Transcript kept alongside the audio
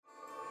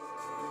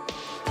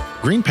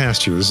Green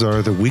Pastures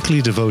are the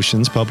weekly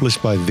devotions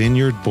published by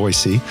Vineyard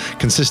Boise,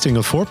 consisting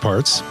of 4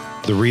 parts: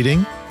 the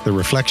reading, the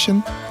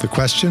reflection, the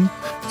question,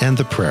 and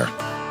the prayer.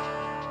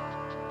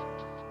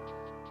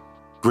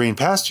 Green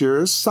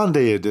Pastures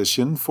Sunday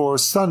edition for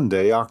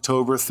Sunday,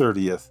 October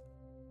 30th.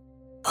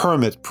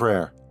 Hermit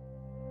Prayer.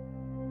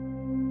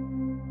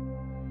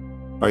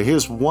 All right,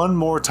 here's one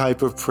more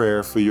type of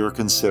prayer for your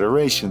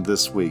consideration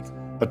this week,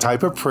 a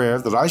type of prayer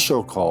that I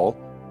shall call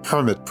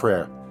Hermit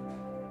Prayer.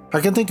 I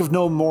can think of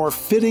no more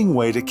fitting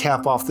way to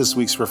cap off this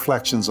week's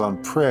reflections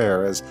on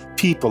prayer as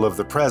people of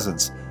the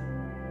presence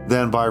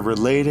than by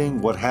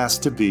relating what has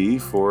to be,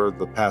 for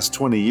the past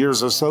 20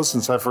 years or so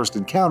since I first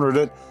encountered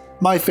it,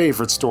 my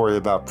favorite story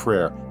about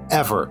prayer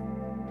ever.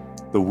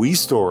 The wee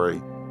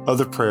story of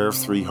the prayer of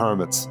 3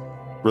 hermits,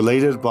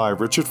 related by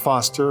Richard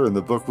Foster in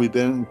the book we've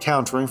been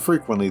encountering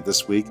frequently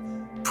this week,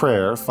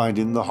 Prayer,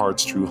 Finding the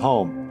Heart's True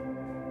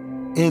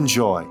Home.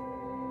 Enjoy,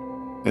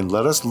 and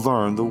let us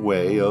learn the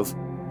way of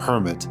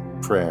hermit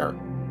prayer.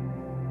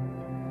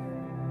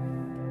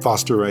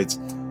 Foster writes,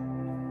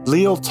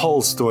 Leo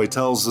Tolstoy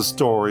tells the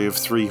story of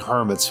 3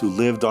 hermits who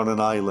lived on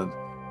an island.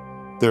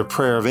 Their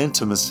prayer of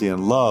intimacy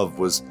and love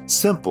was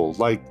simple,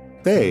 like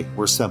they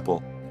were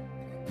simple.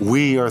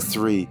 We are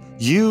 3,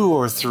 you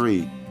are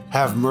 3,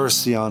 have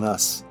mercy on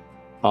us.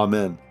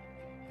 Amen.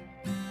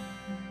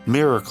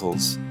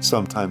 Miracles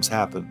sometimes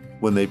happen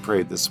when they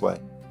prayed this way.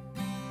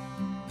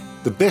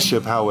 The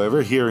bishop,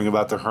 however, hearing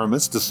about the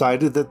hermits,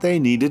 decided that they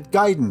needed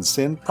guidance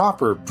in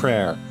proper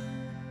prayer,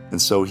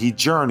 and so he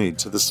journeyed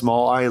to the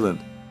small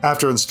island.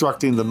 After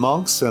instructing the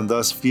monks and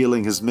thus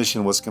feeling his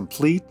mission was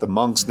complete, the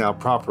monks now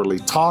properly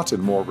taught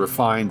in more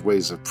refined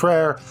ways of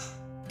prayer,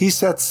 he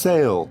set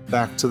sail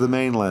back to the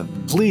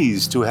mainland,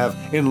 pleased to have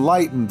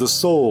enlightened the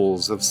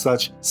souls of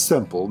such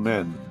simple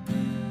men.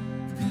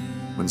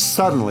 When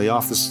suddenly,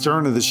 off the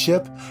stern of the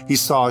ship, he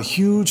saw a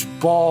huge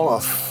ball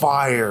of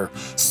fire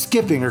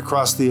skipping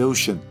across the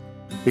ocean.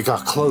 It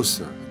got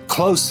closer and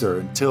closer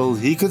until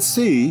he could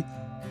see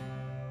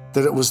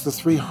that it was the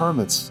 3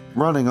 hermits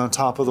running on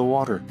top of the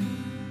water.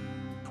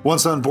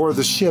 Once on board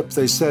the ship,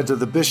 they said to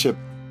the bishop,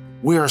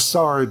 "We are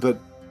sorry, but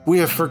we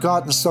have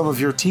forgotten some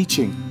of your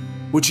teaching.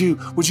 Would you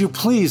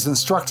please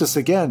instruct us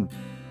again?"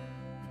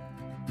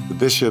 The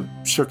bishop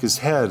shook his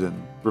head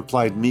and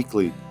replied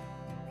meekly,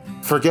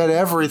 "Forget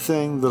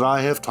everything that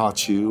I have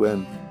taught you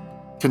and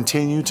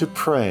continue to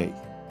pray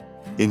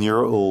in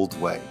your old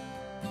way."